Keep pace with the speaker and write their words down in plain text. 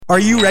Are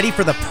you ready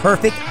for the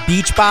perfect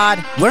beach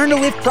bod? Learn to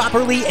live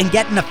properly and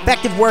get an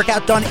effective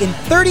workout done in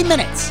 30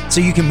 minutes so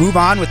you can move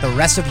on with the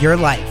rest of your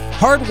life.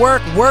 Hard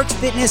Work Works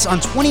Fitness on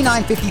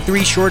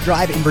 2953 Shore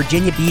Drive in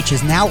Virginia Beach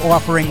is now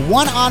offering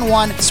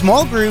one-on-one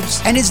small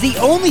groups and is the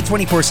only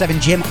 24/7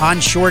 gym on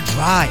Shore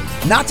Drive.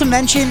 Not to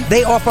mention,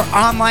 they offer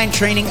online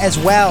training as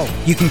well.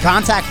 You can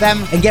contact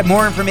them and get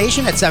more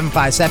information at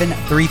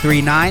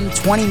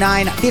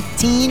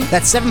 757-339-2915.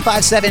 That's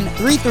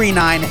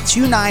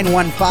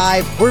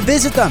 757-339-2915. Or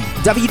visit them,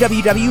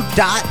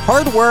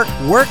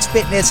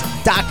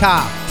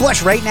 www.hardworkworksfitness.com.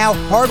 Plus, right now,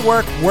 Hard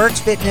Work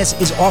Works Fitness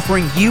is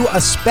offering you a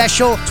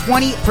special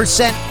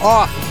 20%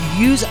 off if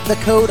you use the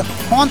code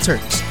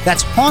HAUNTERS.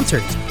 That's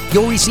HAUNTERS.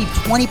 You'll receive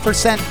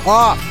 20%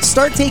 off.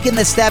 Start taking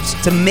the steps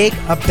to make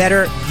a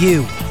better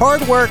you.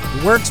 Hard Work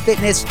Works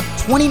Fitness,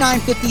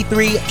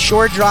 2953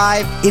 Shore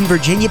Drive in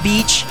Virginia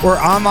Beach, or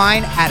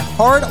online at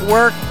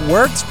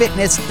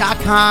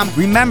hardworkworksfitness.com.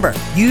 Remember,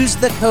 use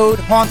the code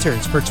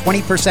HAUNTERS for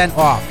 20%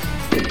 off.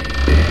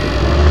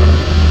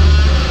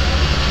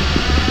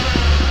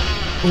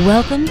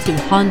 Welcome to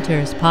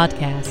Haunters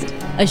Podcast,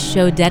 a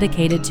show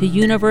dedicated to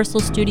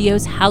Universal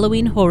Studios'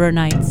 Halloween Horror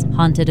Nights,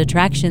 haunted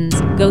attractions,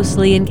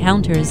 ghostly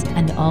encounters,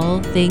 and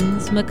all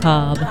things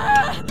macabre.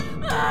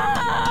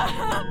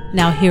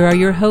 Now here are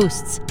your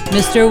hosts,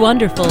 Mr.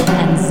 Wonderful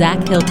and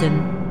Zach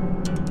Hilton.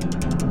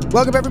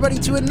 Welcome, everybody,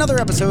 to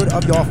another episode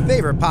of your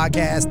favorite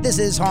podcast. This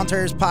is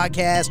Haunters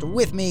Podcast.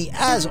 With me,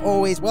 as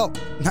always, well,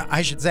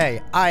 I should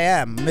say, I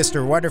am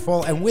Mr.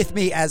 Wonderful, and with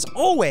me, as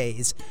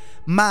always,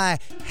 my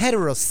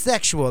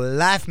heterosexual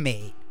life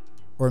mate,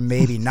 or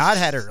maybe not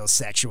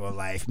heterosexual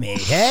life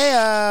mate.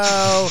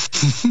 Hey-o!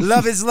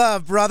 Love is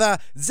love, brother.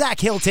 Zach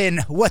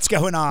Hilton, what's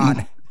going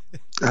on?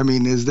 I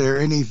mean, is there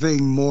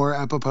anything more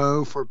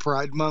apropos for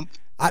Pride Month?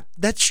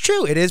 That's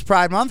true. It is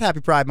Pride Month. Happy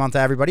Pride Month to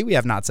everybody. We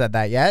have not said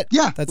that yet.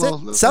 Yeah. That's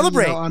it.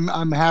 Celebrate.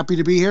 I'm happy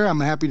to be here.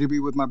 I'm happy to be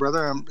with my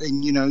brother. And,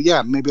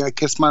 maybe I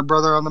kiss my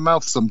brother on the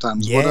mouth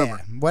sometimes. Yeah,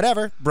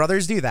 whatever.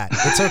 Brothers do that.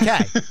 It's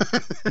okay.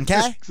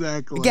 Okay?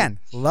 Exactly. Again,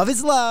 love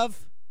is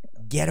love.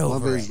 Get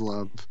over it. Love is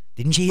love.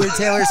 Didn't you hear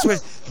Taylor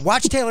Swift?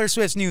 Watch Taylor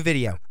Swift's new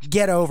video.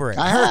 Get over it.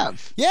 I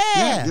have.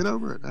 Yeah. Get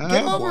over it.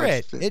 Get over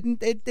it.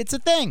 It's a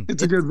thing.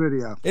 It's a good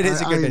video. It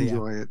is a good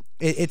video. I enjoy it.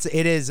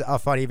 It is a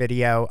funny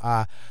video.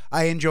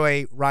 I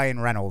enjoy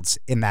Ryan Reynolds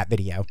in that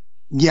video.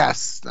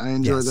 Yes, I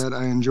enjoy that.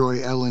 I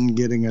enjoy Ellen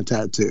getting a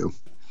tattoo.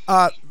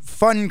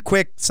 Fun,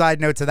 quick side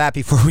note to that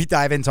before we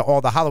dive into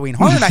all the Halloween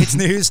Horror Nights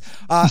news.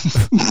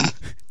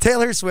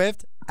 Taylor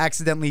Swift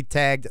accidentally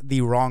tagged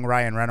the wrong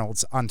Ryan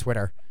Reynolds on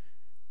Twitter.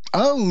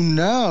 Oh,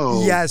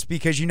 no. Yes,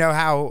 because you know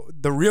how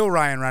the real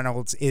Ryan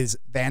Reynolds is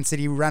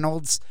Vancity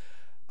Reynolds.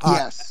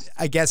 Yes.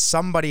 I guess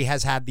somebody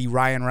has had the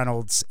Ryan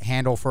Reynolds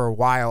handle for a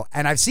while.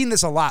 And I've seen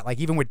this a lot.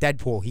 Like, even with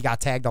Deadpool, he got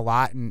tagged a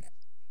lot. And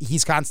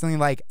he's constantly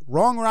like,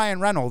 wrong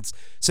Ryan Reynolds.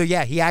 So,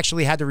 yeah, he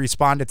actually had to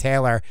respond to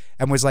Taylor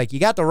and was like, you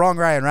got the wrong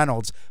Ryan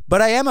Reynolds.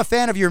 But I am a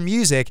fan of your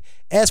music.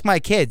 Ask my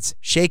kids.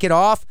 Shake It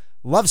Off.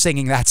 Love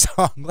singing that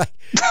song. Like,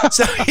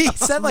 so he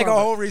sent like a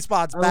whole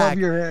response back. I love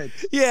your head.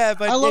 Yeah,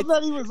 but I love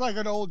that he was like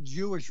an old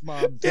Jewish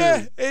mom too.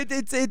 Yeah,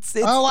 it's.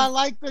 Oh, I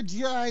like the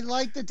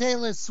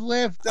Taylor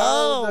Swift. Shake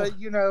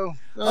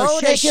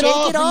it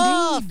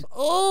off. Indeed.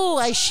 Oh,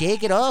 I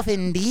shake it off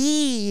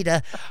indeed.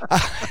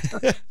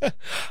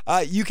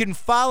 You can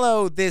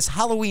follow this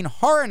Halloween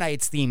Horror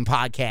Nights theme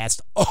podcast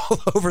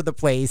all over the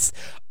place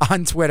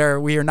on Twitter.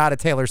 We are not a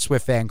Taylor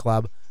Swift fan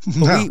club.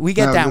 We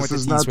get down with this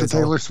is the not the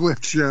Taylor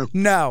Swift show.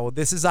 No,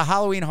 this is a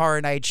Halloween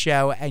Horror Night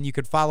show, and you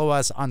could follow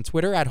us on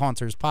Twitter at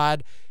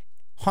HauntersPod,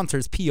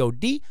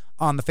 HauntersPod,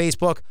 on the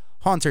Facebook,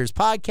 Haunters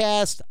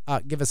Podcast.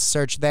 Give us a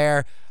search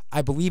there.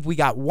 I believe we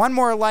got one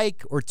more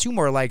like or two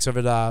more likes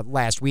over the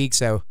last week,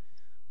 so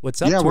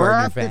what's up to we're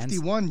our new at fans?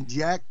 51,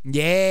 Jack.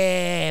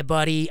 Yeah,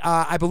 buddy.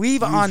 I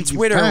believe on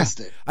Twitter.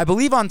 Passed it. I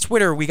believe on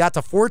Twitter we got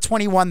to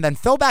 421, then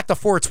fell back to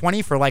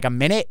 420 for like a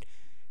minute.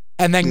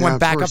 And then went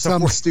back for up to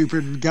some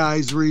stupid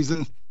guy's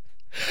reason.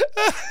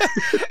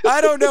 I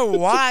don't know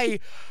why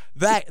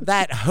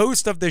that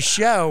host of the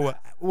show,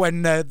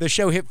 when the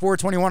show hit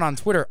 421 on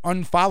Twitter,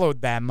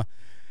 unfollowed them,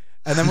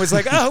 and then was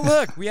like, "Oh,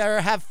 look, we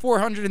have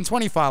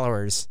 420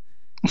 followers."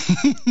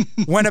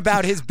 Went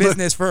about his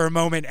business for a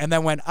moment, and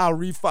then went, "I'll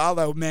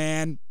refollow,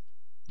 man."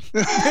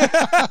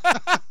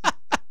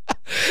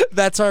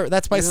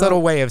 That's my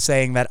subtle way of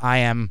saying that I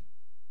am.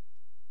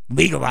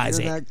 Legalize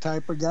You're it. that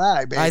type of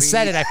guy, baby. I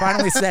said it. I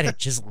finally said it.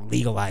 Just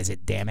legalize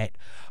it, damn it.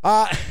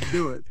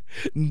 Do it.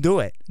 Do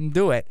it.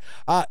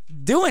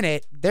 Doing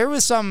it, there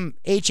was some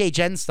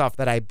HHN stuff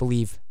that I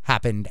believe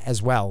happened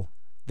as well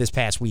this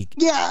past week.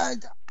 Yeah,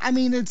 I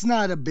mean, it's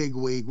not a big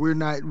week. We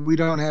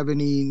don't have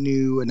any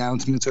new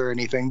announcements or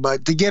anything,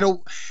 but to get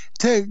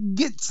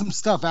some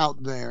stuff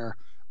out there,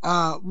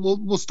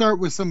 we'll start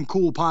with some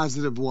cool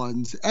positive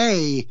ones.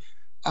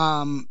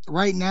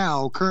 Right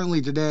now, currently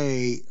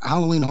today,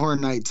 Halloween Horror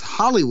Nights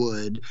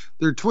Hollywood,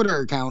 their Twitter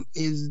account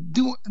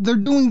they're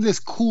doing this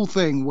cool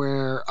thing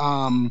where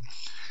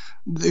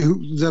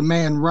the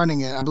man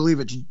running it, I believe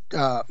it's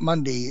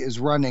Mundy is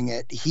running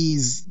it.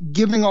 He's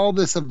giving all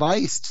this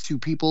advice to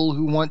people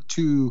who want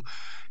to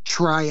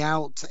try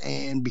out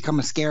and become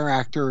a scare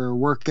actor or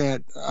work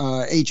at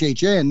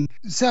HHN.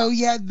 So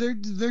yeah,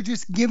 they're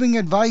just giving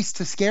advice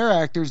to scare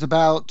actors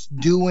about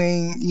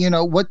doing,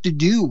 what to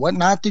do, what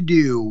not to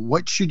do,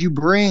 what should you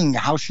bring,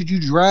 how should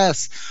you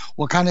dress,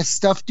 what kind of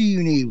stuff do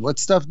you need, what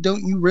stuff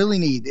don't you really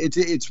need.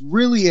 It's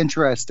really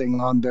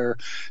interesting on their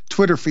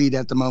Twitter feed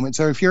at the moment.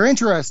 So if you're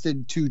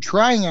interested to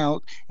trying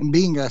out and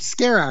being a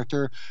scare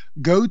actor,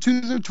 go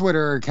to their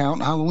Twitter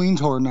account,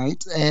 Halloween's Horror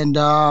Nights, and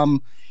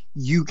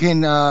you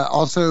can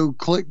also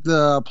click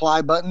the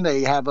apply button.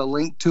 They have a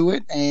link to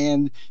it.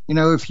 And,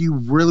 if you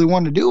really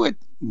want to do it,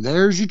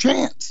 there's your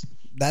chance.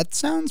 That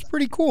sounds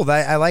pretty cool.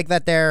 I like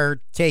that they're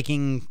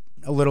taking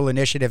a little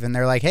initiative and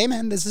they're like, hey,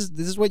 man, this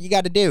is what you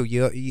got to do.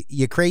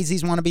 You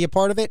crazies want to be a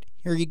part of it?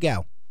 Here you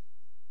go.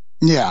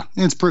 Yeah,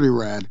 it's pretty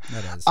rad.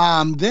 That is.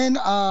 Then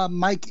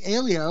Mike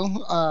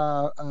Alio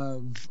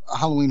of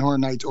Halloween Horror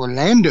Nights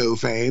Orlando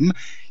fame,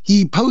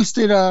 he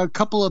posted a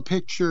couple of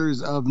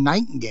pictures of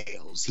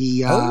nightingales.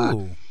 He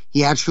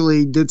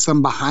actually did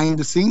some behind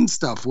the scenes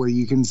stuff where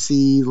you can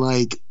see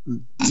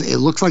it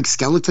looks like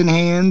skeleton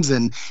hands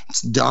and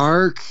it's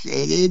dark.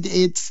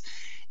 It's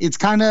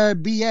kind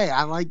of BA.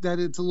 I like that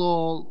it's a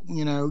little,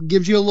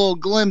 gives you a little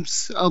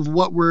glimpse of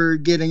what we're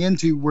getting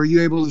into. Were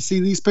you able to see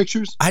these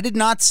pictures? I did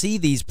not see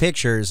these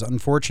pictures,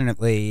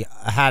 unfortunately.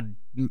 I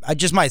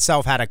just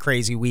myself had a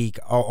crazy week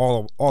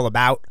all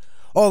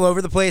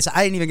over the place.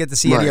 I didn't even get to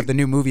see any of the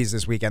new movies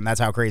this weekend. That's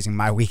how crazy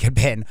my week had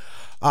been.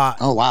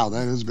 Oh, wow.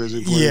 That is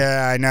busy for you.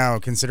 Yeah, I know,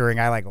 considering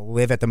I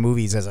live at the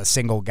movies as a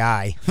single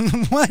guy.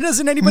 Why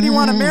doesn't anybody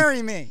want to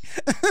marry me?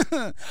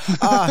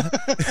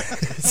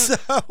 So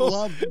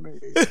love me.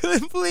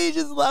 Please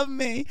just love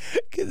me,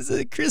 because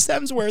Chris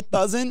Hemsworth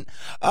doesn't.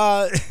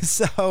 No,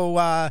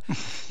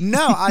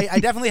 I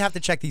definitely have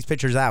to check these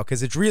pictures out,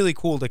 because it's really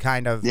cool to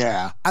kind of...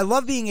 Yeah. I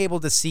love being able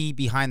to see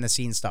behind the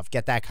scenes stuff,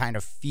 get that kind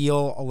of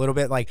feel a little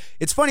bit.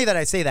 It's funny that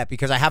I say that,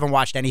 because I haven't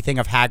watched anything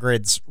of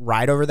Hagrid's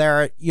ride over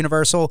there at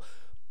Universal.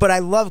 But I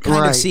love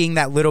kind of seeing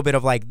that little bit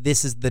of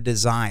this is the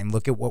design.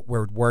 Look at what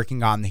we're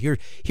working on.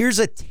 Here's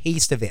a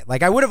taste of it.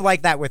 I would have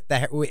liked that with the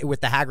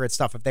Hagrid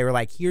stuff if they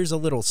were here's a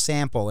little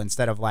sample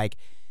instead of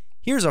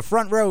here's a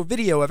front row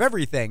video of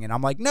everything. And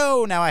I'm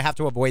no, now I have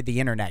to avoid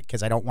the internet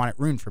because I don't want it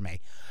ruined for me.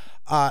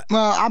 Well,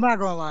 I'm not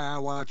gonna lie. I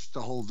watched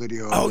the whole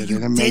video of it,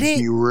 and it makes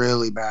me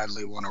really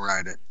badly want to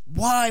ride it.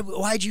 Why?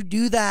 Why'd you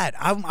do that?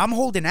 I'm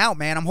holding out,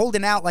 man. I'm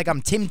holding out like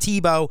I'm Tim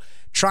Tebow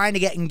trying to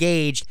get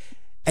engaged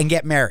and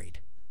get married.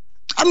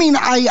 I mean,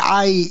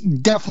 I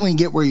definitely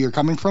get where you're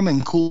coming from,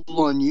 and cool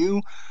on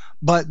you.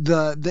 But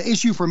the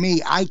issue for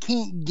me, I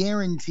can't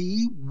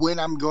guarantee when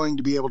I'm going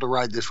to be able to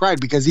ride this ride,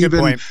 because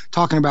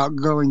talking about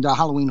going to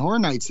Halloween Horror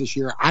Nights this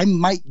year, I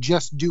might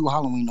just do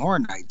Halloween Horror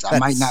Nights. I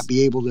might not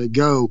be able to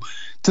go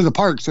to the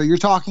park. So you're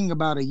talking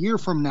about a year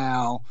from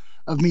now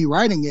of me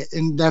riding it,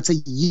 and that's a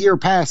year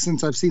past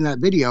since I've seen that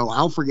video.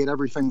 I'll forget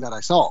everything that I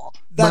saw.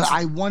 But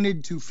I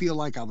wanted to feel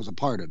like I was a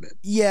part of it.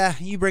 Yeah,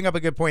 you bring up a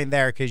good point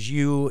there, because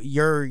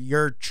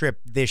your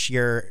trip this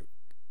year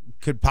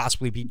could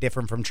possibly be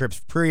different from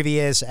trips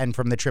previous and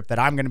from the trip that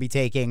I'm going to be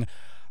taking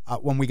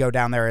when we go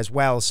down there as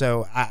well.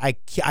 So I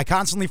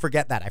constantly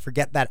forget that. I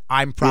forget that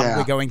I'm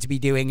probably going to be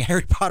doing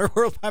Harry Potter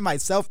World by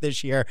myself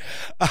this year.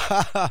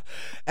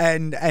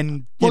 and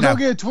don't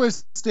get it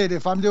twisted.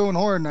 If I'm doing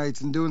Horror Nights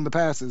and doing the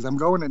passes, I'm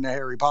going into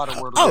Harry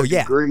Potter World. Oh,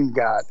 yeah. Green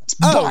got.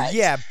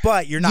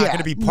 But you're not going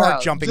to be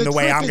park jumping the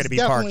way I'm going to be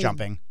park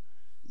jumping.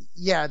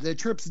 Yeah, the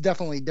trip's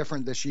definitely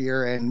different this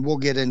year, and we'll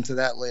get into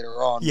that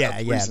later on.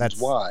 That's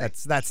why.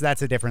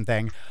 That's a different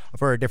thing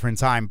for a different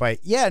time. But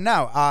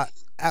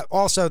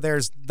also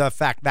there's the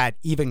fact that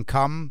even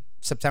come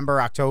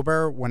September,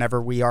 October,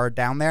 whenever we are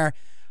down there,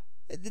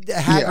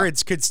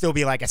 Hagrid's could still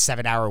be like a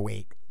 7-hour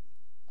wait.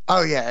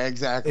 Oh yeah,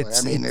 exactly.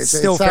 It's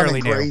still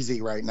fairly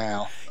crazy right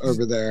now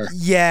over there.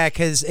 Yeah,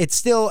 because it's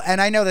still,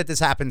 and I know that this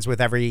happens with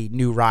every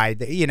new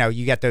ride.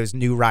 You get those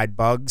new ride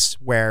bugs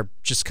where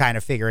just kind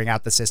of figuring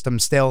out the system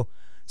still.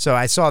 So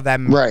I saw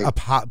them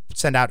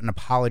send out an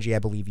apology, I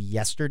believe,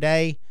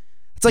 yesterday.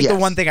 It's the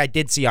one thing I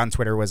did see on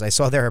Twitter was I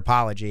saw their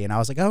apology, and I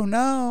was like, oh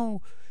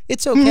no,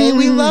 it's okay.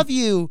 We love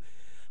you.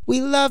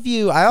 We love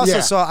you. I also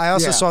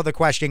saw the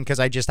question, because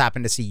I just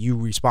happened to see you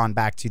respond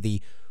back to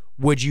the,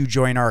 would you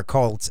join our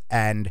cult?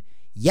 And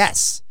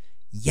yes,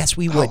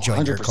 we would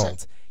join your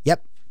cult.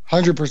 Yep.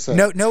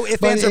 100%. No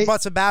ifs, ands, or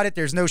buts about it.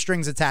 There's no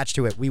strings attached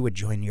to it. We would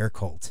join your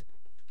cult.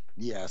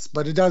 Yes,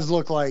 but it does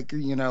look like,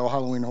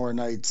 Halloween Horror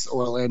Nights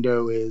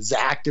Orlando is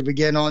active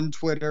again on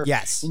Twitter.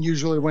 Yes. And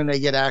usually when they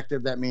get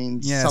active, that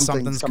means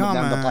something's coming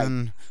down the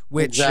pipe.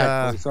 Which,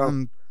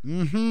 exactly.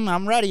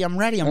 I'm ready. I'm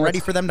ready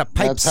for them to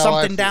pipe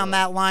something down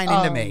that line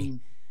into me.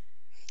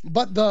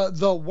 But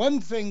the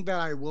one thing that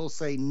I will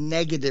say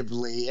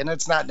negatively, and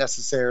it's not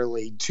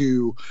necessarily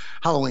to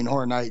Halloween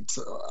Horror Nights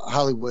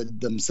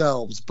Hollywood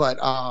themselves, but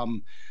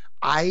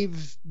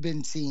I've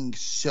been seeing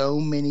so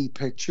many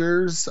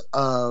pictures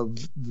of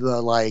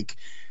the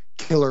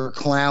Killer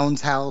Clown's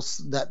house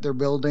that they're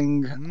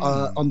building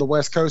on the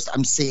West Coast.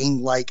 I'm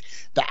seeing like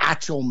the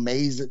actual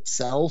maze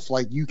itself.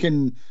 Like you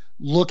can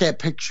look at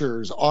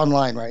pictures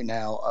online right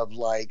now of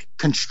like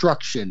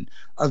construction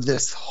of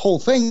this whole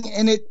thing,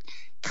 and it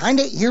kind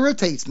of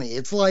irritates me.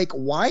 It's like,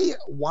 why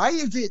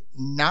is it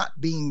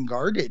not being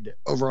guarded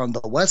over on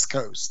the West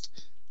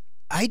Coast?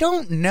 I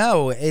don't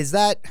know. Is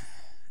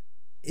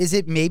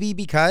it maybe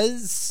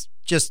because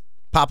just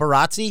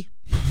paparazzi?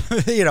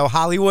 You know,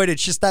 Hollywood.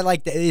 It's just that,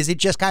 like, is it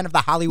just kind of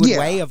the Hollywood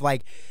way of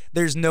like,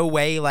 there's no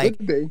way, like,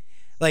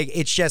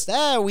 it's just,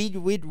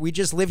 we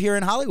just live here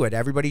in Hollywood.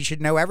 Everybody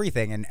should know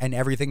everything, and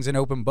everything's an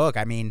open book.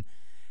 I mean,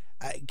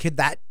 could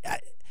that?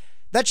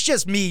 That's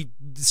just me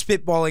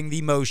spitballing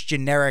the most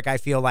generic, I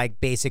feel like,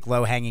 basic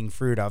low-hanging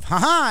fruit of,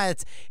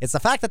 it's the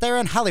fact that they're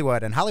in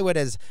Hollywood, and Hollywood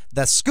is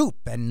the scoop,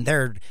 and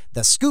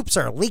the scoops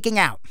are leaking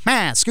out.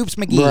 Scoops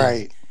McGee.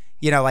 Right.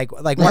 You know, like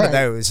one of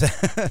those.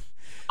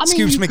 I mean,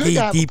 Scoops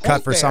McGee deep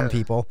cut for some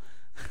people.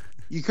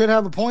 You could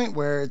have a point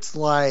where it's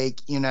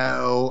like, you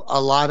know, a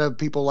lot of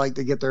people like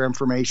to get their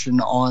information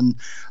on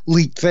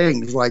leaked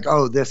things, like,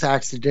 oh, this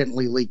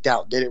accidentally leaked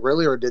out. Did it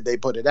really, or did they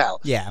put it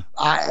out? Yeah.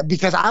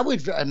 Because I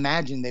would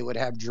imagine they would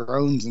have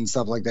drones and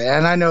stuff like that.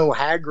 And I know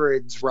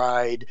Hagrid's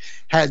ride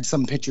had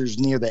some pictures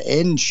near the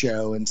end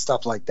show and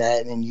stuff like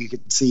that, and you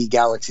could see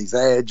Galaxy's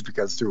Edge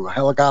because through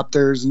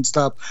helicopters and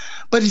stuff.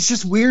 But it's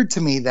just weird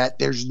to me that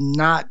there's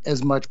not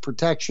as much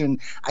protection.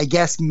 I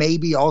guess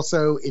maybe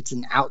also it's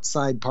an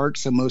outside park,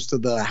 so most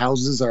of the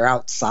houses are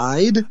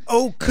outside.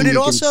 Oh, could it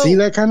also see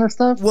that kind of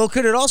stuff? Well,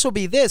 could it also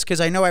be this? Because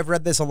I know I've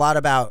read this a lot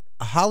about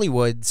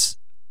Hollywood's.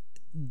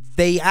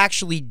 They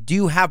actually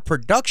do have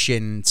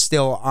production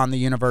still on the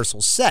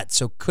Universal set.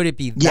 So could it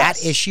be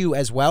that issue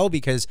as well?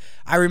 Because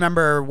I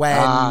remember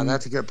when...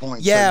 that's a good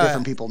point. Yeah. So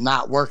different people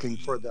not working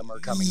for them are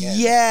coming in.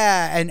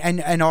 Yeah.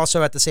 And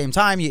also at the same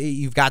time,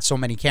 you've got so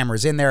many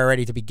cameras in there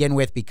already to begin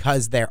with,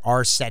 because there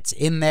are sets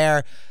in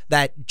there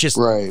that just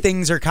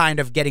things are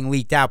kind of getting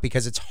leaked out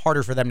because it's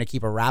harder for them to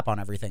keep a wrap on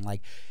everything.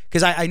 Like,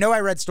 because I know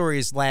I read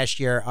stories last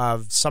year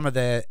of some of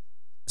the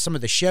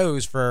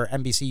shows for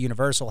NBC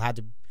Universal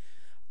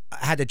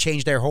had to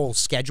change their whole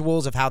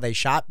schedules of how they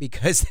shot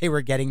because they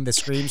were getting the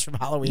screams from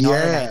Halloween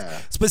Horror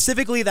Nights.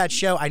 Specifically that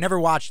show, I never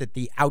watched it,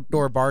 the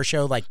outdoor bar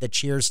show, like the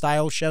Cheers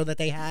style show that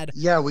they had.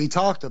 Yeah, we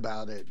talked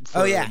about it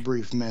for a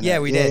brief minute. Yeah,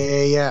 we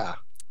did.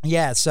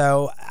 Yeah,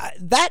 so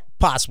that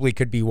possibly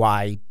could be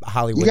why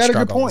Hollywood struggles. You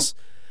got a good point.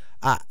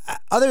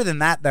 Other than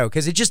that, though,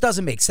 because it just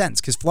doesn't make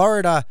sense, because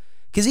Florida,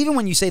 because even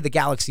when you say the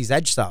Galaxy's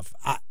Edge stuff,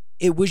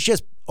 it was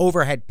just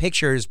overhead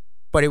pictures,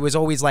 but it was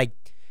always like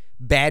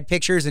bad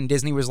pictures, and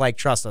Disney was like,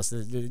 trust us,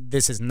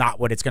 this is not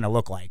what it's going to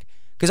look like.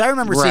 Because I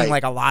remember seeing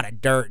like a lot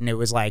of dirt, and it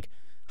was like,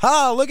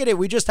 look at it,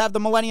 we just have the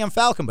Millennium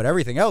Falcon, but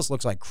everything else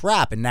looks like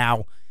crap. And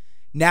now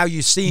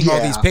you're seeing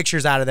all these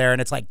pictures out of there, and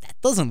it's like, that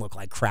doesn't look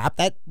like crap.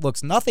 That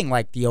looks nothing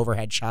like the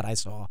overhead shot I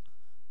saw.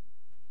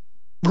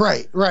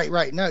 Right.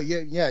 No,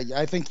 yeah.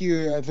 I think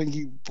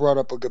you brought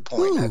up a good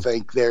point. I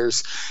think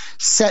there's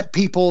set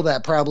people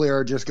that probably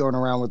are just going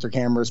around with their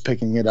cameras,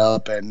 picking it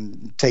up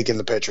and taking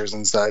the pictures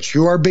and such,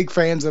 who are big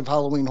fans of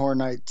Halloween Horror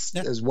Nights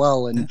as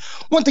well, and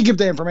want to give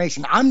the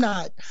information.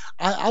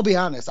 I'll be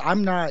honest,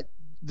 I'm not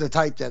the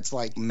type that's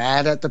like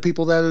mad at the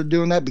people that are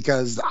doing that,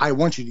 because I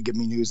want you to give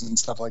me news and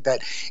stuff like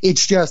that.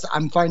 It's just,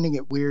 I'm finding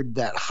it weird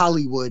that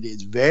Hollywood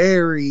is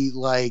very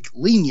like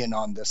lenient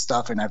on this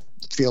stuff. And I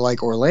feel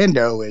like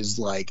Orlando is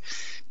like,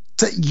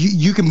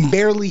 you can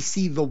barely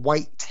see the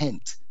white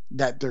tint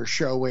that they're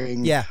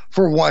showing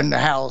for one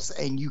house,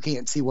 and you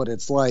can't see what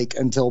it's like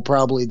until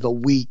probably the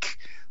week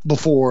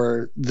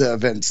before the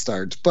event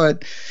starts.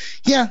 But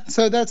yeah,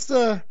 so that's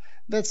the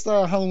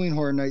Halloween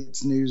Horror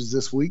Nights news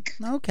this week.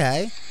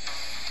 Okay.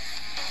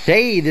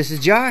 Hey, this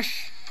is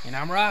Josh. And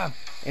I'm Rob.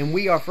 And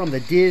we are from the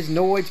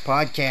Disnoids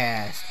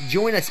Podcast.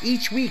 Join us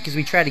each week as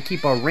we try to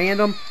keep our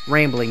random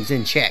ramblings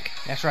in check.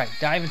 That's right.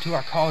 Dive into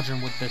our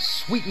cauldron with the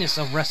sweetness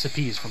of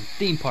recipes, from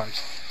theme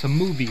parks to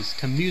movies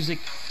to music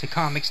to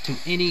comics to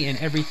any and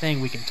everything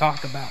we can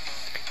talk about.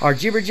 Our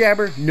jibber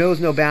jabber knows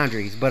no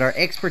boundaries, but our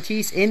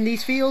expertise in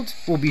these fields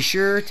will be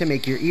sure to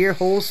make your ear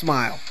holes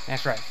smile.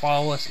 That's right.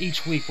 Follow us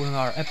each week with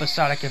our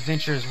episodic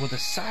adventures with a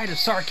side of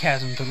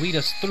sarcasm to lead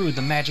us through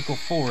the magical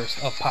forest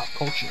of pop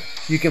culture.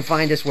 You can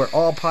find us where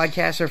all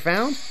podcasts are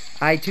found: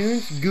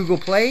 iTunes, Google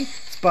Play,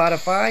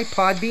 Spotify,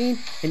 Podbean,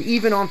 and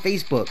even on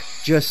Facebook.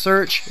 Just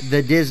search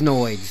the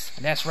Disnoids.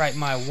 That's right,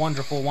 my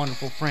wonderful,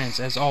 wonderful friends.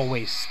 As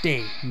always,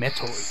 stay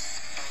metal.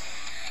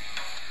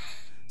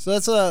 So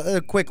that's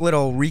a quick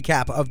little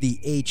recap of the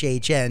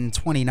HHN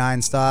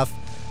 29 stuff.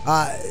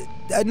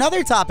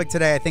 Another topic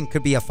today I think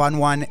could be a fun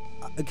one,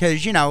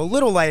 because, you know, a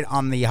little light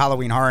on the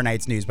Halloween Horror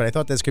Nights news, but I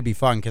thought this could be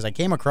fun because I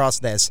came across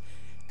this,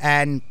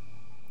 and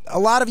a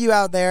lot of you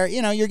out there,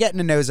 you know, you're getting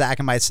to know Zach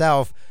and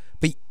myself,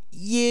 but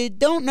you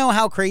don't know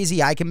how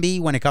crazy I can be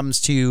when it comes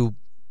to,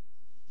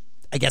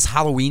 I guess,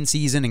 Halloween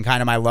season and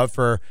kind of my love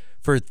for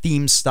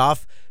themed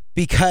stuff,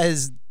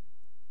 because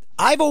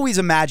I've always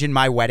imagined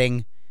my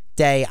wedding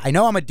day. I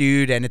know I'm a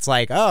dude, and it's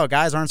like, oh,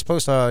 guys aren't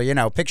supposed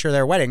to, picture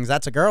their weddings.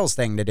 That's a girl's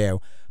thing to do.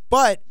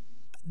 But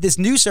this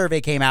new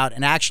survey came out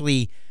and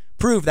actually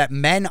proved that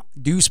men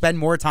do spend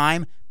more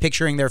time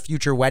picturing their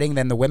future wedding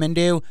than the women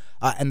do.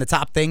 And the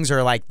top things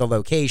are like the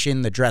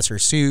location, the dress or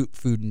suit,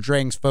 food and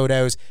drinks,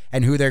 photos,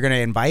 and who they're going to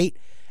invite.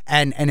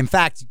 And in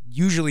fact,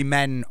 usually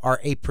men are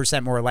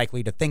 8% more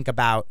likely to think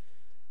about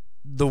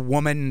the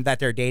woman that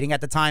they're dating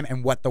at the time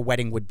and what the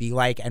wedding would be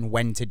like and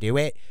when to do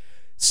it.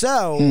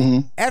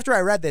 So after I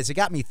read this, it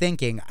got me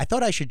thinking. I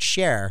thought I should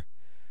share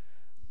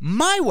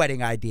my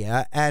wedding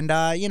idea. And,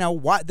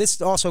 what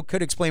this also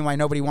could explain why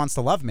nobody wants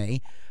to love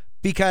me,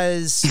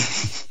 because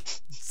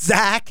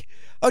Zach,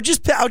 I'll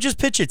just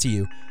pitch it to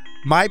you.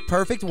 My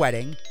perfect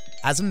wedding,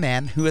 as a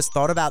man who has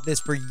thought about this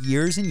for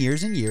years and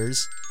years and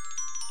years,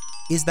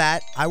 is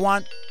that I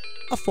want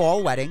a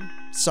fall wedding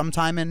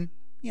sometime in,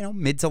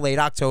 mid to late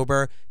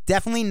October.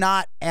 Definitely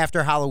not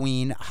after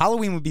Halloween.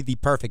 Halloween would be the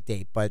perfect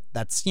date, but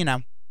that's,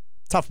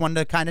 tough one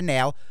to kind of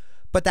nail.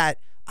 But that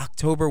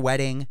October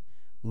wedding,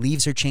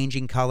 leaves are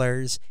changing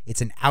colors.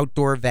 It's an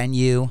outdoor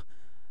venue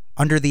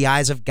under the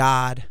eyes of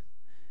God.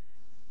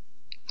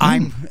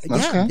 Under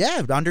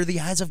the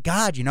eyes of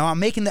God. I'm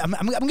making I'm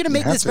going to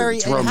make this very.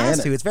 It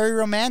has to. It's very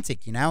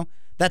romantic.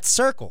 That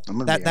circle,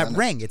 that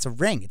ring. It's a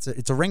ring.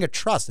 It's a ring of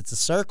trust. It's a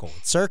circle.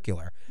 It's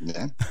circular.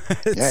 Yeah,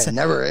 it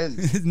never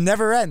ends. It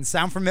never ends.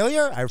 Sound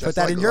familiar? I put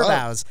that in your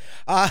vows.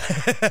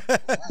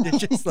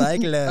 It's just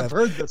like love. I've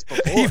heard this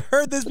before. You've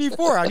heard this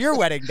before on your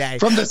wedding day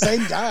from the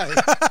same guy.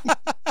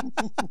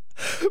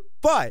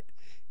 But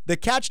the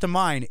catch to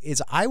mine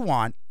is I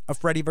want a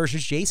Freddy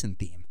versus Jason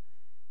theme.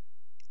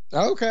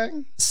 Okay.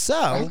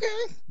 So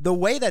the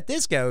way that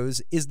this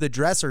goes is the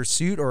dress or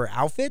suit or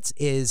outfits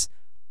is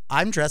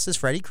I'm dressed as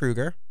Freddy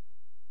Krueger,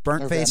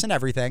 burnt face and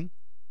everything.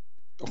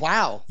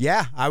 Wow.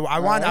 Yeah, I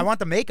want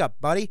the makeup,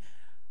 buddy.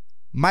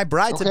 My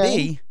bride to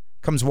be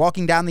comes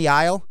walking down the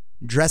aisle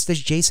dressed as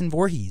Jason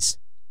Voorhees.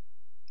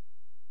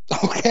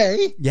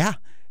 Okay. Yeah.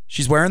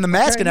 She's wearing the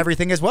mask and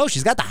everything as well.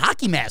 She's got the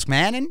hockey mask,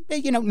 man. And,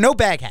 no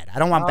baghead. I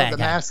don't want baghead. The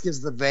mask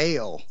is the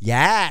veil.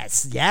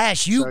 Yes.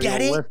 You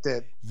get it. Lift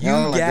it.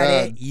 You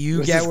get it.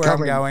 You get where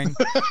I'm going.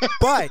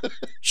 But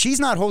she's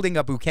not holding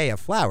a bouquet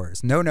of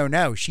flowers.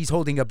 No. She's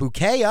holding a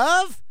bouquet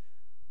of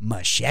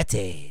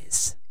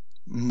machetes.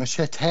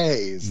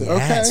 Machetes.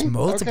 Yes,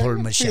 multiple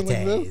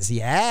machetes.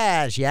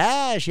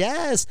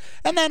 Yes.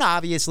 And then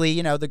obviously,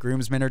 the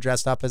groomsmen are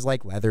dressed up as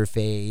like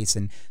Leatherface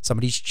and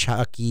somebody's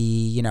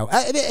Chucky,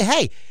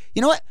 Hey,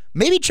 you know what?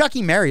 Maybe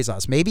Chucky marries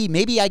us.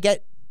 Maybe I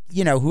get,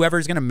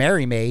 whoever's going to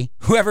marry me,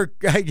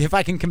 if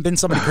I can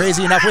convince somebody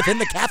crazy enough within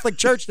the Catholic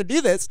Church to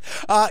do this,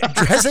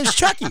 dress as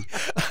Chucky.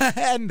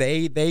 And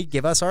they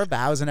give us our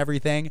vows and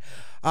everything.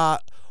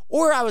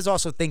 Or I was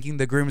also thinking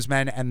the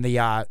groomsmen and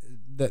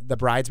the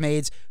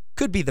bridesmaids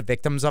could be the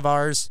victims of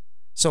ours.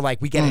 So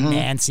like we get a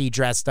Nancy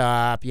dressed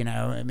up,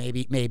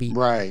 maybe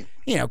right.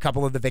 A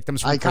couple of the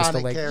victims from Iconic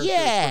Crystal Lake.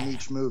 Characters from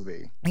each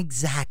movie.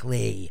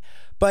 Exactly.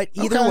 But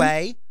either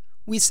way,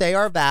 we say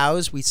our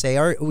vows, we say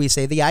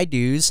the I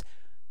do's.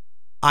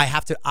 I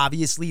have to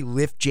obviously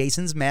lift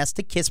Jason's mask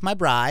to kiss my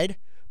bride,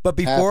 but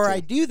before I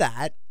do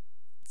that,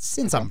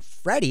 since I'm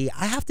Freddy,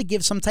 I have to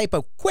give some type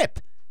of quip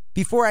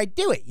before I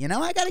do it.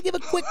 I got to give a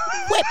quick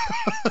quip,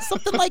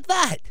 something like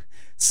that.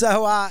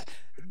 So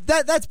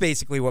that's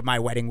basically what my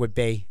wedding would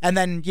be. And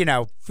then,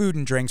 food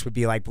and drinks would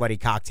be like bloody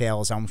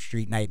cocktails, Elm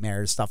Street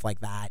nightmares, stuff like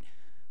that.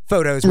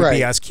 Photos would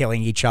be us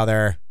killing each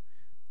other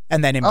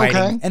and then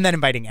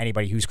inviting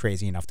anybody who's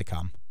crazy enough to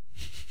come.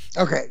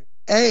 Okay.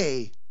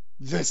 A,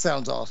 this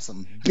sounds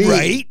awesome. B,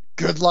 right?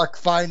 Good luck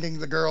finding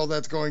the girl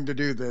that's going to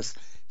do this.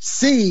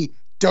 C,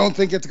 don't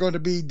think it's going to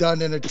be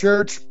done in a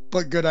church,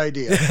 but good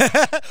idea.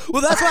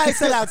 Well, that's why I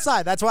said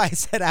outside.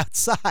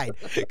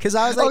 Because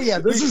I was like,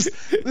 this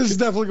is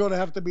definitely going to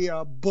have to be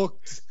a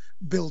booked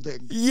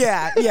building.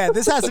 Yeah.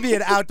 This has to be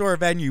an outdoor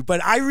venue.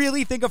 But I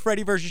really think a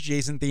Freddy versus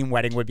Jason themed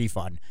wedding would be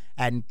fun.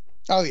 And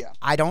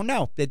I don't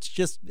know. It's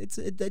just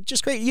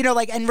great.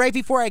 And right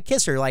before I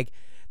kiss her, like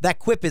that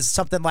quip is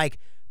something like,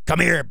 "Come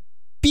here,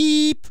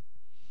 beep."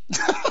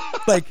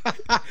 Like,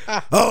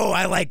 oh,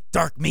 I like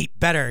dark meat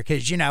better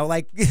because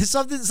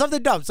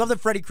something dumb, something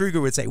Freddy Krueger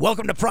would say.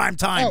 "Welcome to prime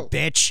time,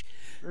 bitch."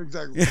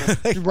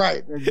 Exactly.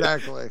 Right.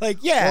 Exactly.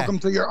 Welcome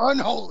to your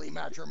unholy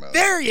matrimony.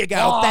 There you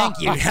go.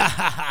 Thank you.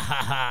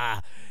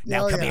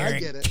 Now come here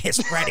and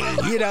kiss Freddy.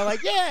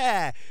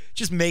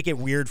 Just make it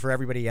weird for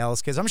everybody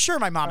else because I'm sure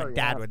my mom and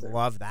dad would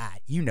love that.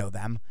 You know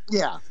them.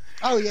 Yeah.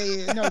 Oh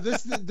yeah. No,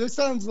 this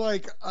sounds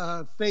like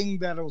a thing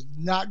that is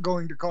not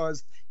going to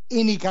cause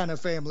any kind of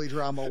family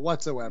drama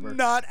whatsoever.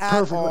 Not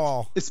at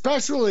all.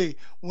 Especially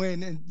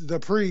when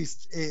the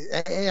priest,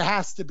 it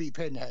has to be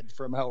Pinhead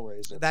from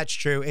Hellraiser. That's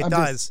true. It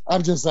does.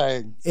 I'm just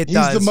saying. He's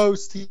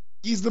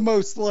the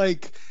most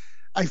like,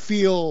 I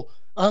feel,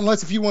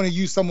 unless if you want to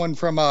use someone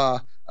from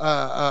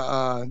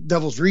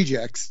Devil's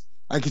Rejects,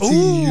 I could see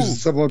you using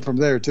someone from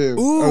there too.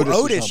 Ooh,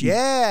 Otis,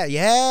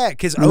 yeah,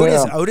 because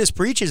Otis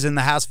preaches in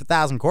the House of a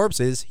Thousand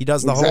Corpses. He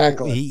does the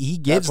whole. He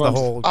gives the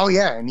whole. Oh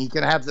yeah, and he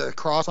can have the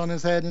cross on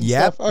his head and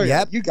stuff. Oh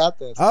yeah, you got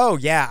this. Oh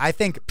yeah, I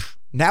think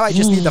now I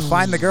just need to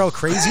find the girl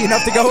crazy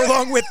enough to go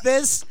along with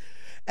this,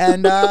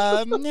 and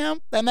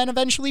and then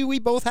eventually we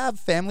both have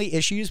family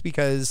issues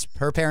because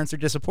her parents are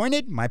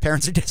disappointed, my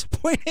parents are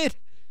disappointed.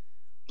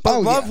 But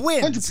love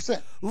wins.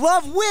 100%.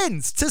 Love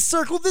wins to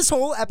circle this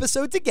whole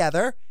episode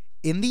together.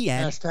 In the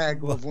end,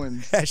 hashtag love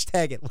wins.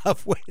 Hashtag it,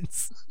 love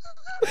wins.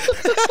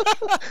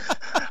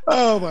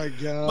 Oh my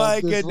god! My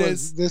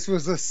goodness, this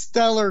was a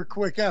stellar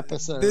quick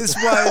episode. This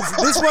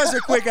was a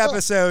quick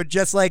episode,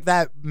 just like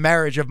that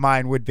marriage of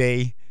mine would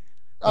be.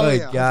 Oh my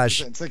yeah,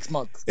 gosh, 6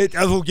 months.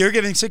 You're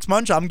giving 6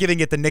 months. I'm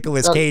giving it the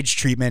Nicolas Cage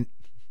treatment.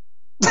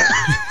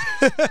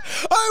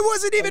 I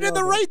wasn't even in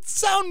the right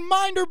sound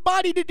mind or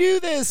body to do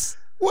this.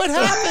 What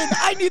happened?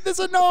 I need this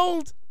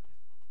annulled.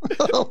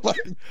 Oh my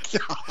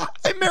god!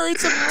 I married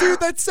some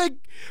dude that said,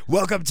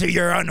 "Welcome to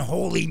your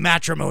unholy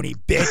matrimony,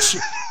 bitch.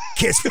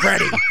 Kiss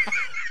Freddy."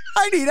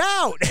 I need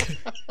out.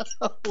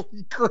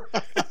 Holy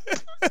crap!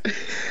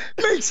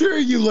 Make sure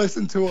you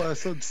listen to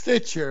us on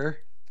Stitcher,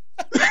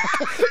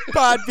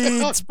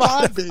 Podbean,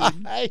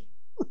 Spotify,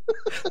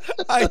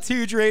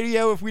 iTunes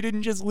Radio. If we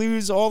didn't just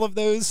lose all of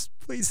those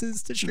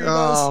places to stream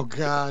us. Oh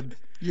god,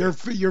 your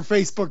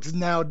Facebook's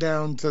now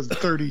down to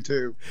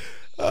 32.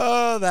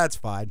 Oh, that's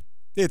fine.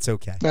 It's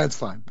okay. That's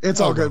fine. It's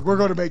all good. We're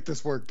going to make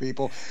this work,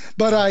 people.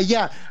 But we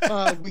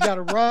got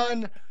to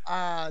run.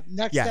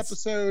 Next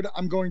episode,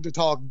 I'm going to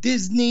talk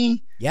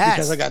Disney. Yes.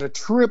 Because I got a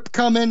trip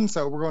coming.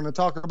 So we're going to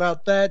talk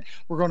about that.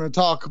 We're going to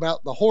talk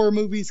about the horror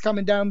movies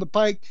coming down the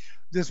pike.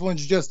 This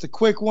one's just a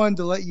quick one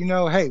to let you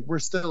know, hey, we're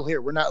still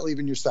here. We're not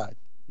leaving your side.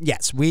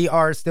 Yes, we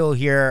are still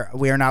here.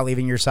 We are not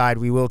leaving your side.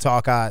 We will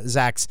talk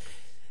Zach's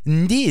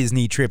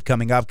Disney trip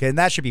coming up, and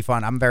that should be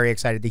fun. I'm very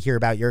excited to hear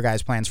about your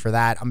guys' plans for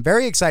that. I'm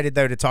very excited,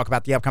 though, to talk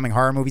about the upcoming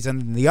horror movies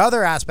and the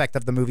other aspect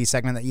of the movie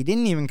segment that you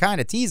didn't even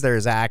kind of tease there,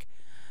 Zach.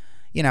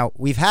 You know,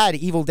 we've had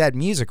Evil Dead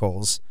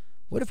musicals.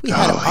 What if we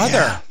had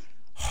other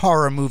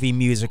horror movie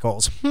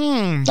musicals?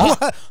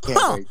 What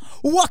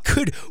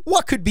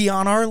could be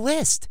on our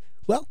list?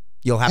 Well,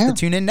 you'll have to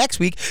tune in next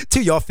week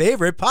to your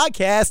favorite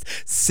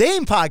podcast,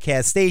 same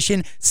podcast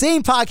station,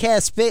 same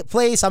podcast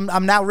place.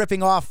 I'm now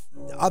ripping off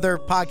other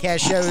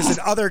podcast shows and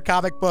other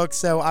comic books,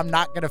 so I'm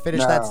not going to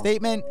finish that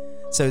statement.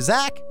 So,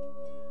 Zach.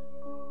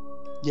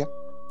 Yep.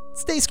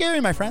 Stay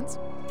scary, my friends.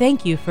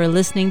 Thank you for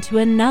listening to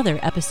another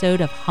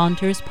episode of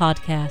Haunters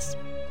Podcast.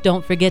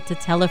 Don't forget to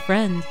tell a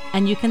friend,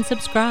 and you can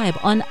subscribe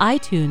on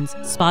iTunes,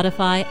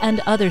 Spotify,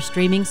 and other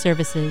streaming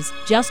services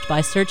just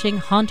by searching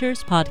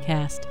Haunters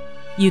Podcast.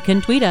 You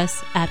can tweet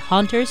us at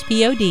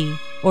HauntersPod,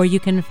 or you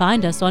can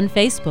find us on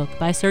Facebook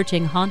by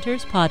searching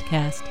Haunters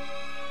Podcast.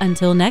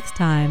 Until next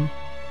time,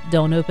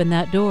 don't open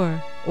that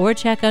door or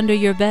check under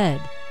your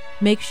bed.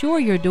 Make sure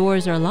your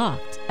doors are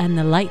locked and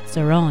the lights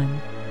are on.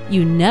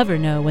 You never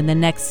know when the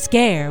next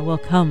scare will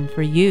come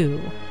for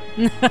you.